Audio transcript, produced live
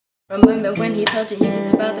Remember when he told you he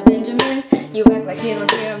was about the Benjamins? You act like you don't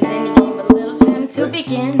hear him, then he gave a little trim to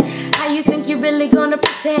begin. How you think you really gonna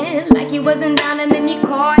pretend like you wasn't down and then you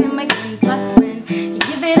call him again? Plus when you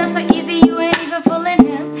give it up so easy you ain't even fooling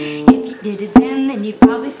him. If you did it then you'd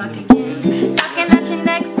probably fuck again. Talking at your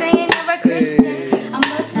neck saying you're a Christian, a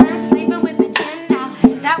Muslim sleeping with the Jinn. Now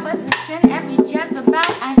that was a sin, every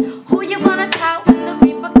Jezebel. And who you gonna tell when the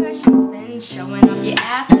repercussions been showing off your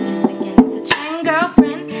ass and you thinking it's a trend,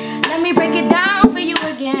 girlfriend? Let me break it down for you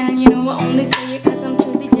again. You know I only say it cause I'm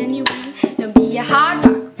truly genuine. Don't be a hard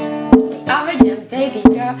rock origin, baby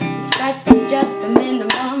girl. Respect is just the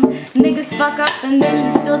minimum. Niggas fuck up and then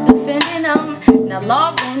you still defending them. Now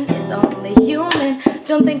Lauryn is only human.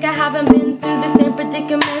 Don't think I haven't been through the same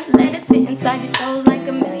predicament. Let it sit inside your soul like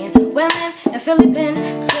a million women in Philippines.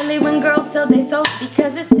 Silly when girls sell their soul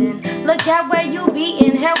because it's sin. Look at where you be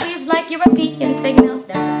in. Hair weaves like Europeans, fake nails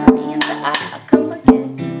down Koreans. I come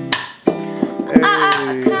again.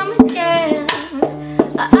 Come again.